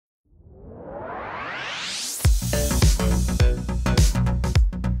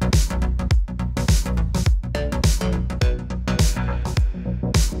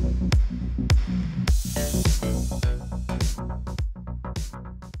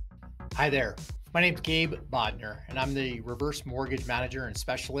Hi there. My name's Gabe Bodner, and I'm the reverse mortgage manager and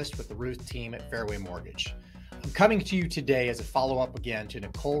specialist with the Ruth team at Fairway Mortgage. I'm coming to you today as a follow-up again to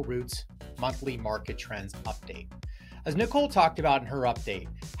Nicole Root's monthly market trends update. As Nicole talked about in her update,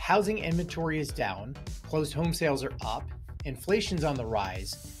 housing inventory is down, closed home sales are up, inflation's on the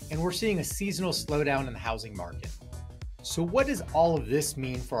rise, and we're seeing a seasonal slowdown in the housing market. So what does all of this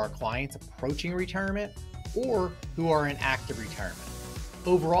mean for our clients approaching retirement or who are in active retirement?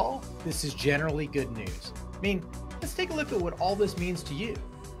 Overall, this is generally good news. Let's take a look at what all this means to you.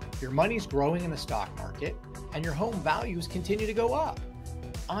 Your money's growing in the stock market, and your home values continue to go up.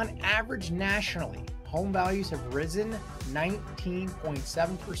 On average nationally, home values have risen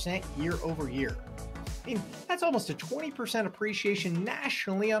 19.7% year over year. That's almost a 20% appreciation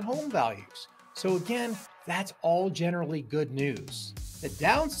nationally on home values. So again, that's all generally good news. The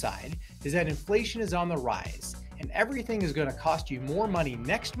downside is that inflation is on the rise, and everything is going to cost you more money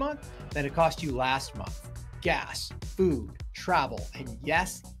next month than it cost you last month. Gas, food, travel, and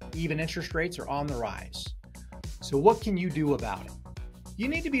yes, even interest rates are on the rise. So what can you do about it? You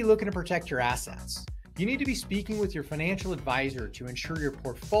need to be looking to protect your assets. You need to be speaking with your financial advisor to ensure your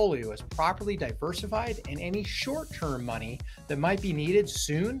portfolio is properly diversified and any short-term money that might be needed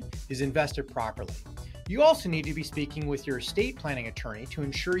soon is invested properly. You also need to be speaking with your estate planning attorney to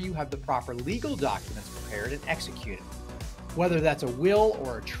ensure you have the proper legal documents prepared and executed. Whether that's a will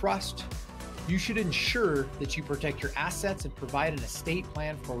or a trust, you should ensure that you protect your assets and provide an estate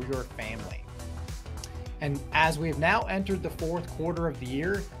plan for your family. And as we have now entered the fourth quarter of the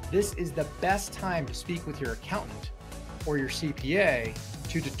year, this is the best time to speak with your accountant or your CPA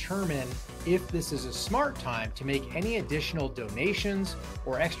to determine if this is a smart time to make any additional donations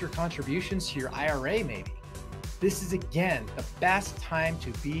or extra contributions to your IRA maybe. This is again the best time to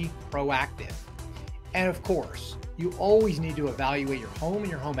be proactive. And of course, you always need to evaluate your home and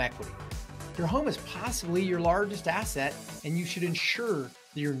your home equity. Your home is possibly your largest asset, and you should ensure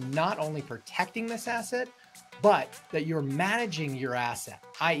that you're not only protecting this asset, but that you're managing your asset,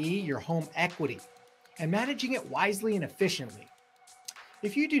 i.e. your home equity, and managing it wisely and efficiently.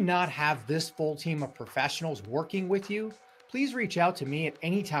 If you do not have this full team of professionals working with you, please reach out to me at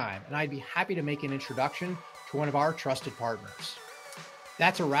any time, and I'd be happy to make an introduction to one of our trusted partners.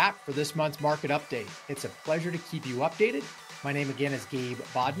 That's a wrap for this month's market update. It's a pleasure to keep you updated. My name again is Gabe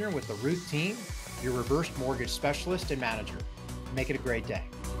Bodner with the Ruth team, your reverse mortgage specialist and manager. Make it a great day.